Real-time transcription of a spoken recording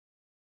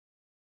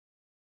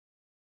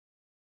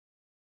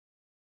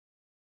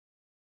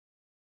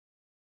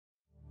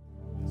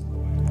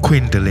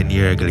Queendalyn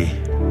Yurglee.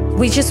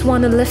 We just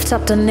want to lift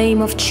up the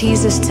name of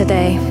Jesus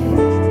today.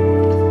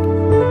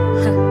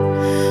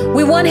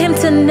 We want him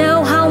to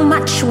know how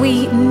much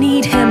we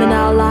need him in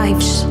our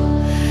lives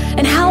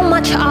and how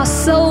much our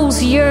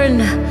souls yearn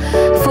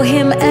for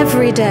him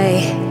every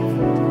day.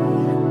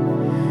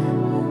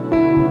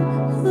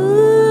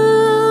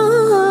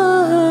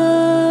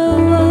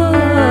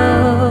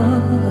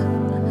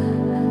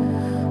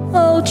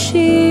 Oh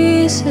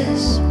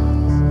Jesus,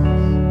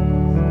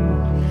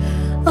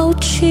 oh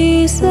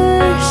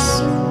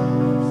Jesus,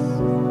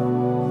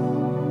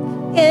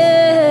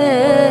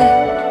 yeah.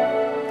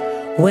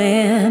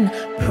 When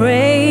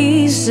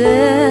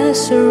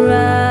praises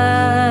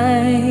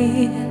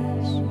rise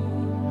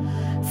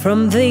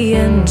from the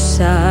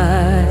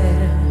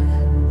inside,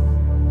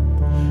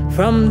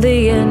 from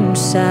the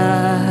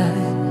inside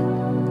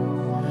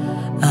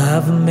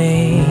of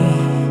me,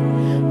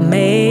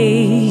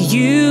 may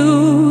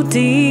you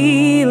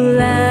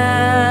delight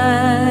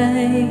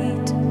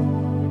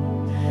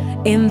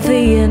in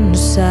the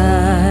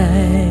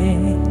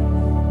inside,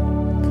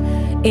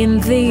 in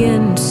the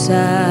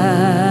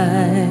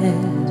inside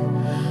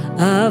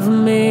of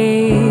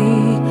me.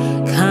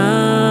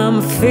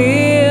 Come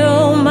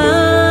fill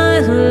my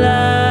life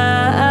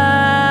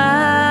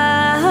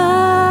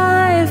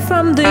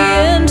from the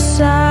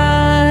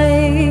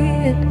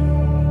inside,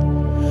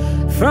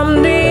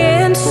 from the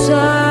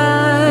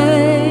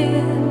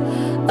inside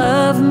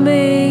of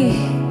me.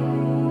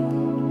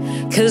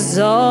 'Cause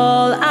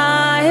all I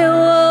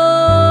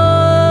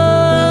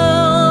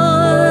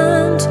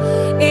want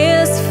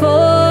is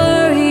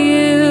for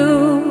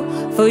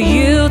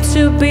you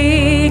to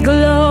be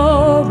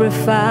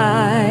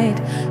glorified,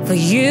 for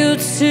you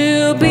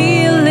to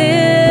be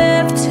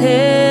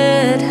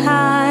lifted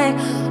high.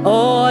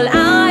 All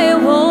I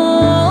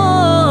want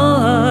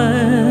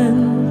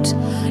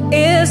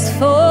is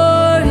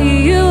for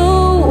you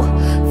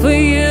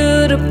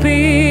to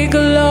be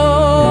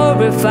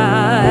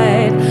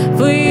glorified,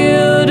 for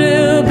you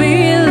to be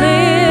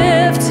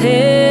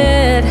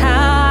lifted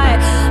high.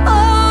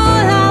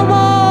 All I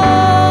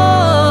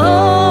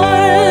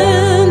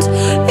want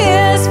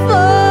is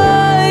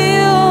for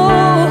you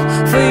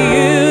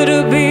to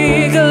be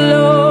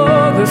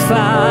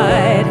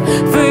glorified,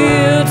 for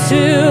you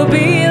to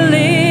be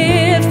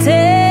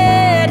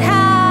lifted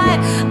high.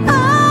 All I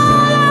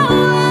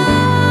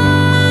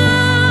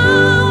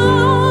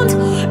want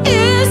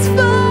is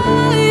for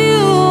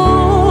you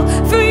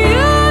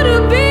to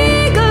be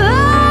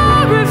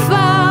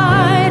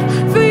glorified,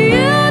 for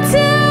you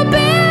to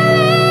be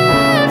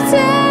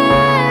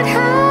lifted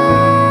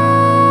high.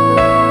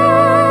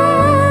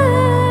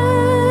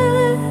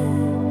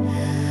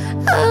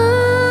 Oh,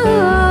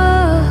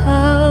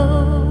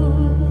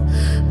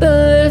 be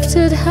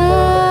lifted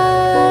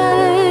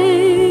high.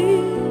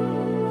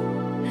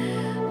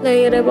 Lay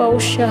it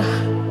above.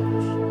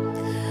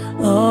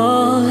 Oh.